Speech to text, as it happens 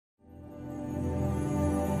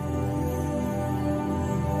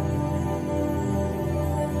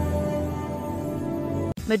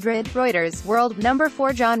Madrid, Reuters. World number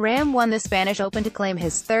 4 Jon Rahm won the Spanish Open to claim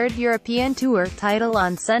his third European Tour title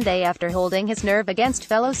on Sunday after holding his nerve against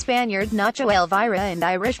fellow Spaniard Nacho Elvira and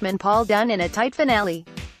Irishman Dunne in a tight finale.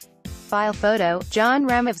 File photo, Jon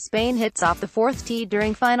Rahm of Spain hits off the fourth tee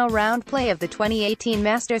during final round play of the 2018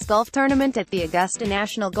 Masters Golf Tournament at the Augusta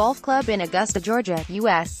National Golf Club in Augusta, Georgia,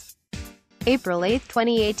 U.S. April 8,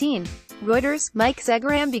 2018. Reuters.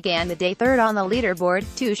 SegarRahm began the day third on the leaderboard,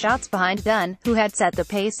 2 shots behind Dunne, who had set the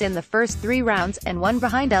pace in the first 3 rounds, and 1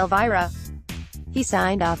 behind Elvira. He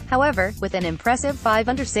signed off, however, with an impressive 5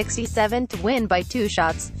 under 67 to win by 2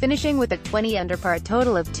 shots, finishing with a 20 under par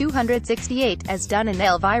total of 268, as Dunne and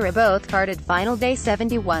Elvira both carded final day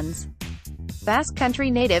 71s. Basque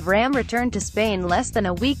Country native Rahm returned to Spain less than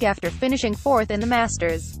a week after finishing 4th in the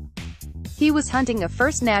Masters. He was hunting a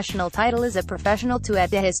first national title as a professional to add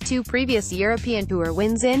to his 2 previous European Tour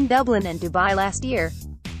wins in Dublin and Dubai last year.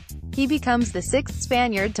 He becomes the 6th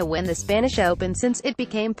Spaniard to win the Spanish Open since it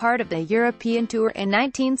became part of the European Tour in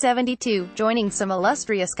 1972, joining some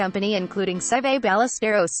illustrious company including Seve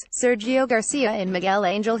Ballesteros, Sergio Garcia and Miguel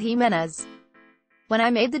Angel Jimenez. When I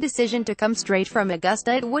made the decision to come straight from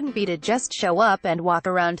Augusta, it wouldn't be to just show up and walk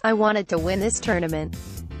around. I wanted to win this tournament.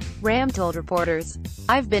 Rahm told reporters.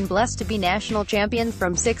 I've been blessed to be national champion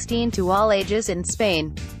from 16 to all ages in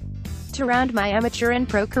Spain. To round my amateur and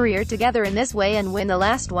pro career together in this way and win the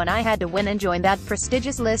last one I had to win and join that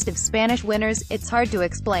prestigious list of Spanish winners, it's hard to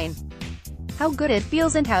explain how good it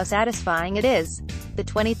feels and how satisfying it is. The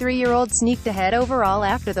 23-year-old sneaked ahead overall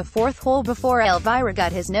after the 4th hole before Elvira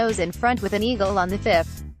got his nose in front with an eagle on the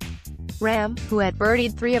 5th. Rahm, who had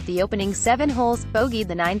birdied 3 of the opening 7 holes, bogeyed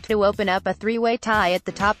the 9th to open up a 3-way tie at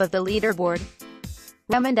the top of the leaderboard.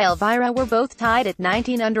 Rahm and Elvira were both tied at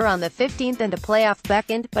 19 under on the 15th and a playoff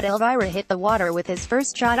beckoned, but Elvira hit the water with his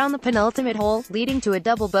first shot on the penultimate hole, leading to a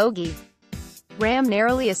double bogey. Rahm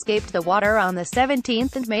narrowly escaped the water on the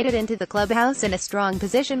 17th and made it into the clubhouse in a strong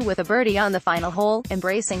position with a birdie on the final hole,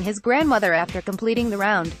 embracing his grandmother after completing the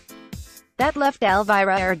round. That left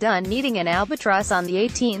Elvira or Dunne needing an albatross on the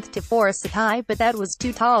 18th to force a tie, but that was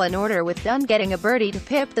too tall an order, with Dunne getting a birdie to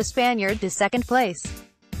pip the Spaniard to 2nd place.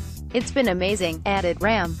 It's been amazing, added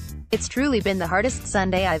Rahm. It's truly been the hardest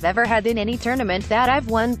Sunday I've ever had in any tournament that I've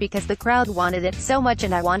won because the crowd wanted it so much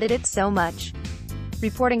and I wanted it so much.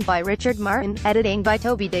 Reporting by Richard Martin, editing by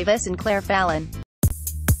Toby Davis and Claire Fallon.